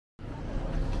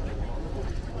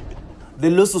The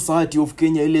Law Society of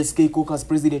Kenya LSK caucus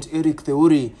President Eric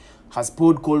Theuri has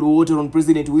poured cold water on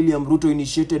President William Ruto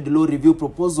initiated law review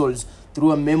proposals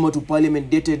through a memo to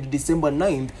Parliament dated December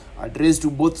 9th, addressed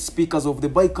to both speakers of the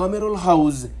bicameral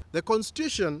House. The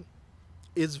Constitution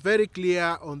is very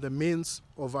clear on the means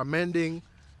of amending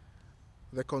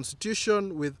the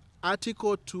Constitution with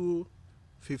Article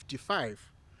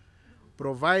 255,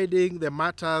 providing the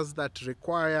matters that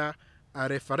require a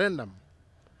referendum,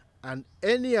 and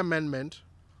any amendment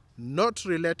not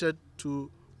related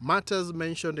to matters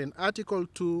mentioned in Article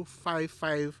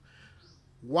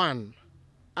 255(1)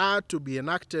 are to be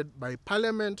enacted by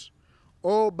Parliament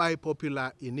or by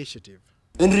popular initiative.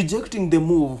 In rejecting the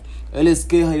move,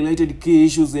 LSK highlighted key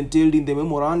issues entailed in the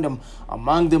memorandum,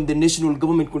 among them the National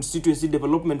Government Constituency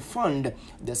Development Fund,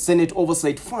 the Senate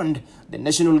Oversight Fund, the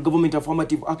National Government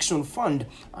Affirmative Action Fund,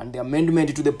 and the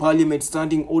amendment to the Parliament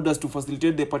Standing Orders to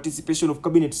facilitate the participation of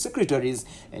Cabinet Secretaries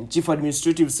and Chief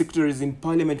Administrative Secretaries in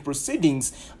Parliament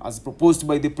proceedings, as proposed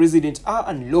by the President, are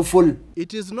unlawful.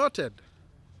 It is noted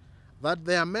that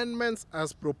the amendments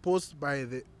as proposed by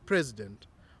the President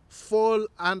fall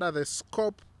under the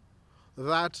scope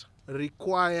that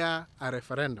require a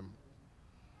referendum,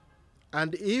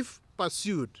 and if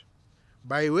pursued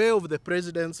by way of the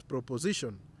President's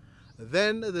proposition,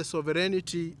 then the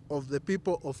sovereignty of the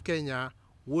people of Kenya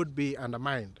would be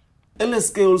undermined.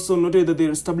 LSK also noted that the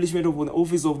establishment of the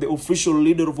office of the official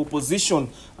leader of opposition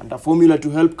and a formula to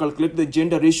help calculate the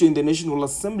gender ratio in the National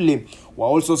Assembly were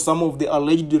also some of the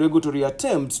alleged derogatory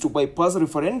attempts to bypass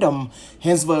referendum,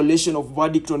 hence violation of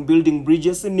verdict on Building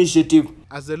Bridges initiative.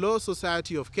 As the Law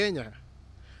Society of Kenya,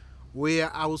 we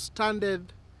are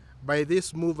astounded by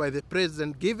this move by the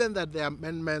President, given that the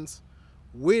amendments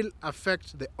will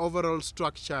affect the overall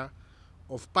structure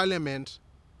of Parliament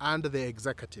and the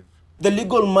Executive. The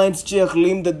Legal Minds Chair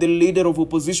claimed that the leader of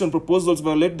opposition proposals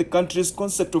violate the country's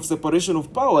concept of separation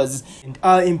of powers and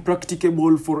are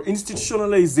impracticable for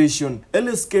institutionalization.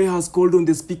 LSK has called on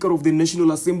the Speaker of the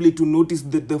National Assembly to notice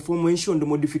that the aforementioned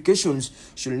modifications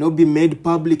should not be made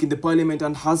public in the Parliament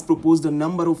and has proposed a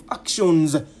number of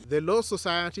actions. The Law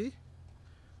Society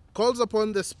calls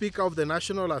upon the Speaker of the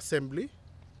National Assembly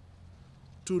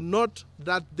to note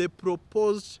that the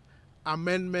proposed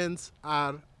amendments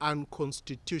are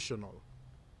unconstitutional.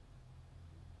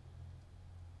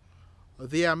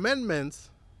 The amendments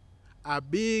are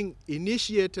being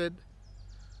initiated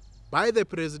by the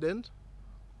President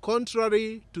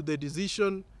contrary to the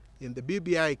decision in the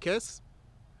BBI case,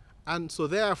 and so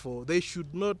therefore they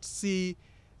should not see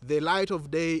the light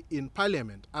of day in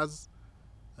Parliament, as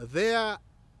there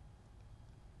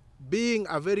being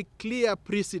a very clear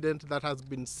precedent that has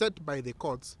been set by the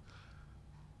courts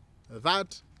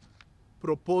that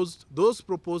those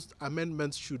proposed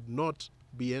amendments should not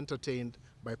be entertained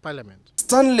by Parliament.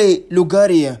 Stanley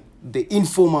Lugaria, The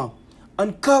Informer,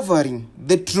 uncovering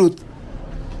the truth.